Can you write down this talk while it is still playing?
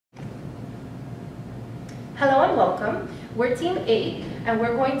Hello and welcome. We're Team 8, and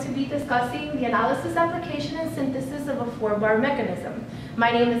we're going to be discussing the analysis, application, and synthesis of a 4-bar mechanism.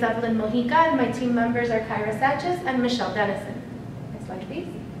 My name is Evelyn Mojica, and my team members are Kaira, Sanchez, and Dennison. Next slide, please.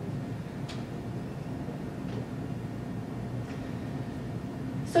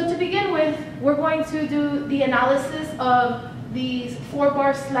 So to begin with, we're going to do the analysis of the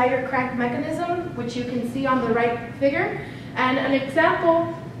 4-bar slider crank mechanism, which you can see on the right figure. And an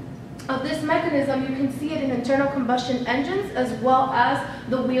example of this mechanism, you can see it in internal combustion engines as well as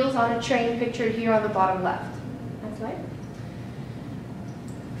the wheels on a train pictured here on the bottom left. Next slide.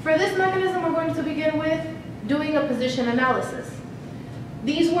 For this mechanism, we're going to begin with doing a position analysis.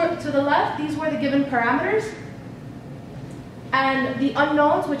 These were, to the left, these were the given parameters. And the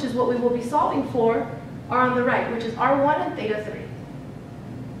unknowns, which is what we will be solving for, are on the right, which is R1 and theta 3.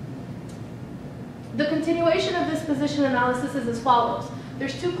 The continuation of this position analysis is as follows.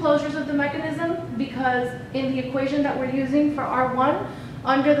 There's two closures of the mechanism because in the equation that we're using for R1,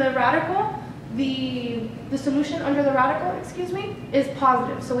 under the radical, the solution under the radical, is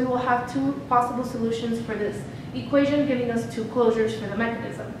positive. So we will have two possible solutions for this equation, giving us two closures for the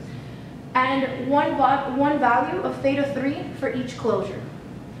mechanism. And one value of theta 3 for each closure.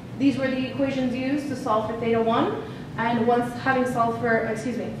 These were the equations used to solve for theta 1, and once having solved for,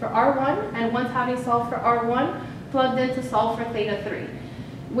 for R1, and once having solved for R1, plugged in to solve for theta 3.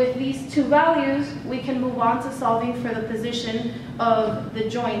 With these two values, we can move on to solving for the position of the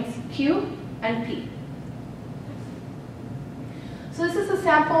joints Q and P. So this is a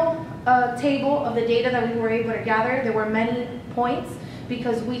sample table of the data that we were able to gather. There were many points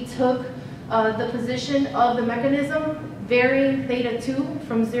because we took the position of the mechanism varying theta 2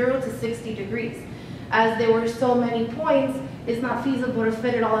 from 0 to 60 degrees. As there were so many points, it's not feasible to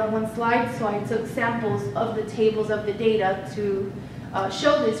fit it all in one slide, so I took samples of the tables of the data to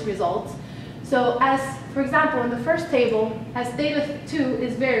show these results. So as, for example, in the first table, as theta 2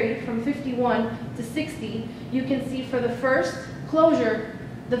 is varied from 51 to 60, you can see for the first closure,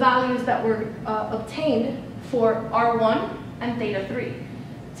 the values that were obtained for R1 and theta 3.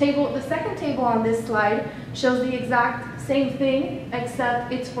 The second table on this slide shows the exact same thing,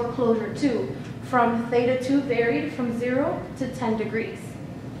 except it's for closure 2, from theta 2 varied from 0 to 10 degrees.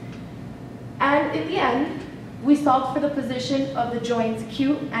 And in the end, we solved for the position of the joints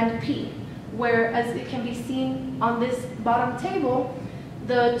Q and P, where, as it can be seen on this bottom table,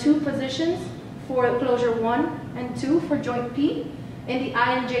 the two positions for closure 1 and 2 for joint P in the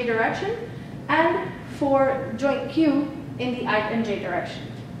I and J direction, and for joint Q in the I and J direction.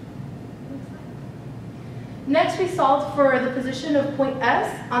 Next, we solved for the position of point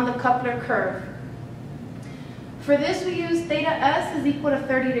S on the coupler curve. For this, we used theta S is equal to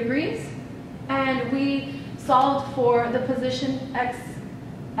 30 degrees, and we solved for the position X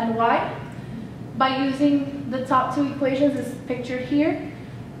and Y by using the top two equations as pictured here,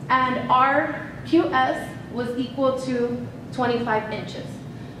 and our QS was equal to 25 inches.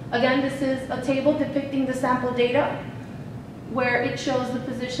 Again, this is a table depicting the sample data where it shows the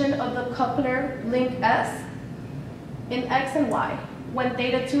position of the coupler link S in X and Y when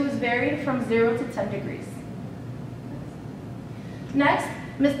theta 2 is varied from 0 to 10 degrees. Next,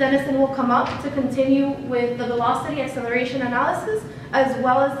 Ms. Dennison will come up to continue with the velocity acceleration analysis as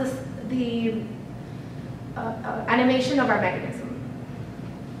well as the animation of our mechanism.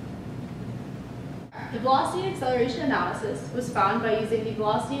 The velocity and acceleration analysis was found by using the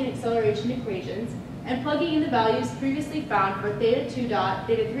velocity and acceleration equations and plugging in the values previously found for theta 2 dot,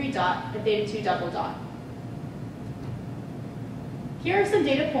 theta 3 dot, and theta 2 double dot. Here are some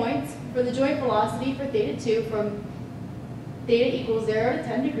data points for the joint velocity for theta 2 from theta equals 0 to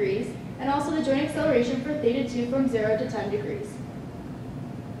 10 degrees, and also the joint acceleration for theta 2 from 0 to 10 degrees.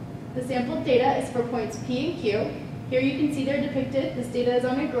 The sampled data is for points P and Q. Here you can see they're depicted. This data is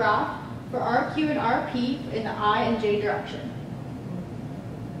on a graph for RQ and RP in the I and J direction.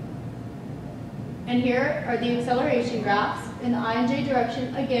 And here are the acceleration graphs in the I and J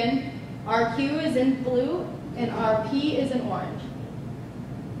direction. Again, RQ is in blue and RP is in orange.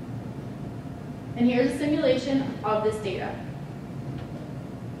 And here's a simulation of this data.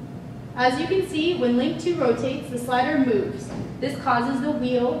 As you can see, when link 2 rotates, the slider moves. This causes the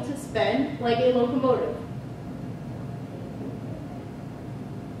wheel to spin like a locomotive.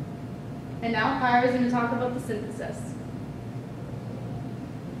 And now Kaira is going to talk about the synthesis.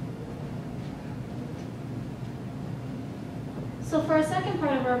 So for our second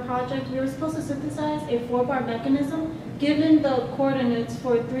part of our project, we were supposed to synthesize a 4-bar mechanism given the coordinates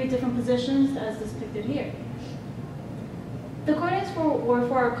for 3 different positions as depicted here. The coordinates were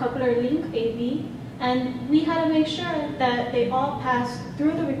for our coupler link AB, and we had to make sure that they all passed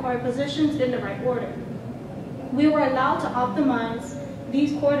through the required positions in the right order. we were allowed to optimize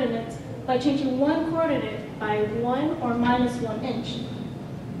these coordinates by changing one coordinate by 1 or minus 1 inch.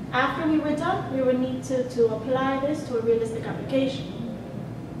 After we were done, we would need to apply this to a realistic application.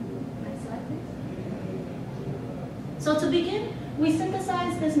 Next slide, please. So to begin, we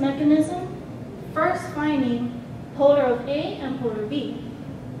synthesized this mechanism, first finding polar of A and polar B.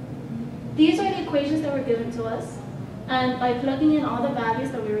 These are the equations that were given to us, and by plugging in all the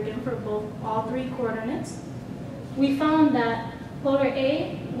values that we were given for all three coordinates, we found that polar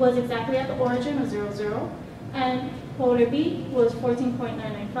A was exactly at the origin of 0, 0, and polar B was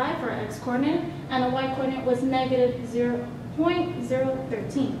 14.995 for our x coordinate, and the y coordinate was negative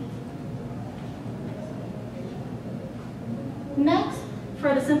 0.013. Next,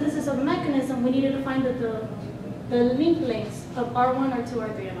 for the synthesis of the mechanism, we needed to find the link links of R1, R2,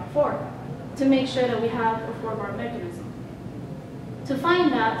 R3, and R4 to make sure that we have a 4-bar mechanism. To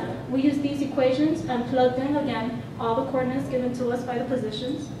find that, we used these equations and plugged in again all the coordinates given to us by the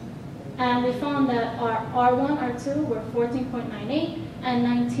positions, and we found that our R1, R2 were 14.98 and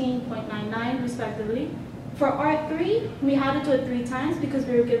 19.99 respectively. For R3, we had to do it 3 times because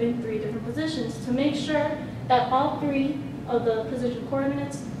we were given 3 different positions to make sure that all 3 of the position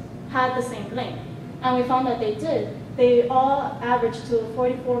coordinates had the same length. And we found that they did. They all averaged to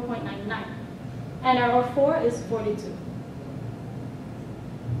 44.99. And our R4 is 42.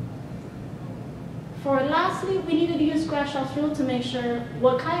 For lastly, we needed to use Grashoff's rule to make sure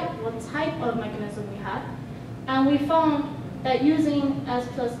what type of mechanism we had. And we found that using S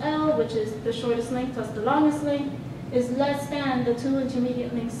plus L, which is the shortest link plus the longest link, is less than the 2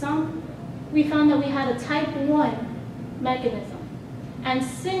 intermediate link sum. We found that we had a type 1 mechanism. And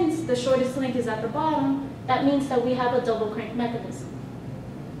since the shortest link is at the bottom, that means that we have a double crank mechanism.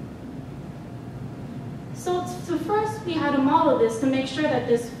 So first we had to model this to make sure that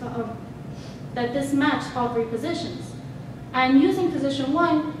this matched all 3 positions. And using position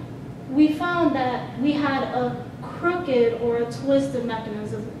 1, we found that we had a crooked or a twisted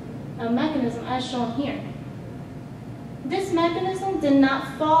mechanism as shown here. This mechanism did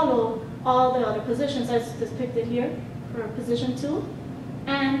not follow all the other positions as depicted here for position 2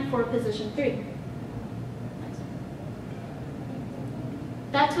 and for position 3.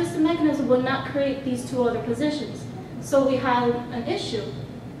 That twisted mechanism would not create these 2 other positions. So we had an issue.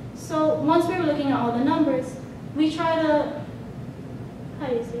 So once we were looking at all the numbers, we try to,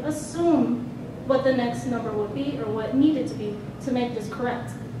 assume what the next number would be or what needed to be to make this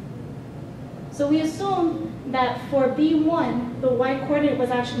correct. So we assumed that for B1, the y coordinate was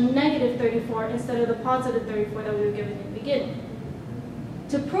actually negative 34 instead of the positive 34 that we were given in the beginning.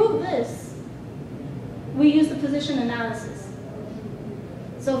 To prove this, we used the position analysis.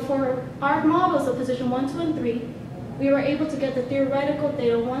 So for our models of position 1, 2, and 3, we were able to get the theoretical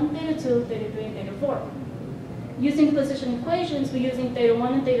theta 1, theta 2, theta 3, and theta 4. Using the position equations, we're using theta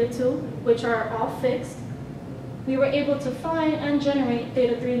 1 and theta 2, which are all fixed. We were able to find and generate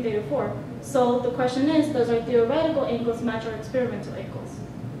theta 3 and theta 4. So the question is, does our theoretical angles match our experimental angles?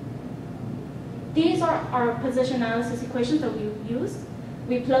 These are our position analysis equations that we used.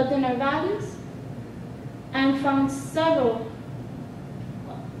 We plugged in our values and found several.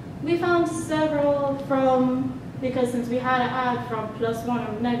 We found several from, because since we had to add from +1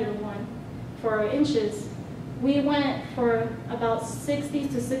 or -1 for our inches, we went for about 60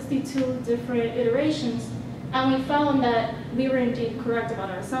 to 62 different iterations, and we found that we were indeed correct about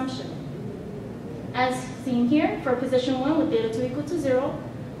our assumption. As seen here, for position 1 with theta 2 equal to 0,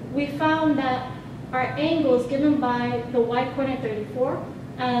 we found that our angles given by the y coordinate 34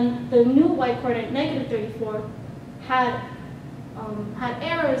 and the new y coordinate negative 34 had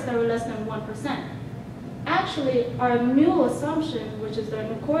errors that were less than 1%. Actually, our new assumption, which is the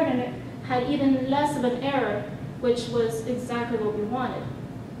new coordinate, had even less of an error, which was exactly what we wanted.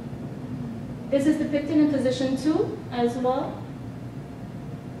 This is depicted in position 2 as well,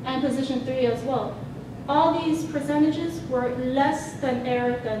 and position 3 as well. All these percentages were less than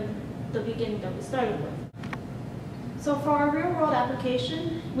error than the beginning that we started with. So for our real-world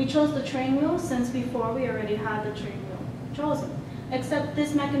application, we chose the train wheel since before we already had the train wheel chosen. Except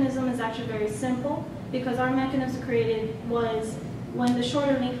this mechanism is actually very simple because our mechanism created was when the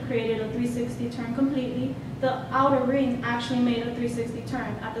shorter link created a 360 turn completely, the outer ring actually made a 360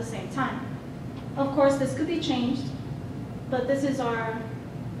 turn at the same time. Of course, this could be changed, but this is our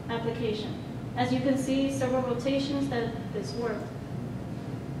application. As you can see, several rotations that this worked.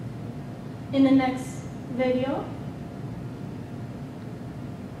 In the next video,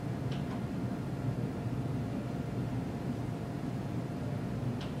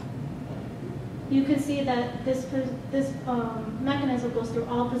 you can see that this mechanism goes through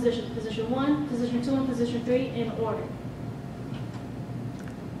all positions, position 1, position 2, and position 3 in order.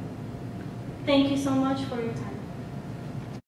 Thank you so much for your time.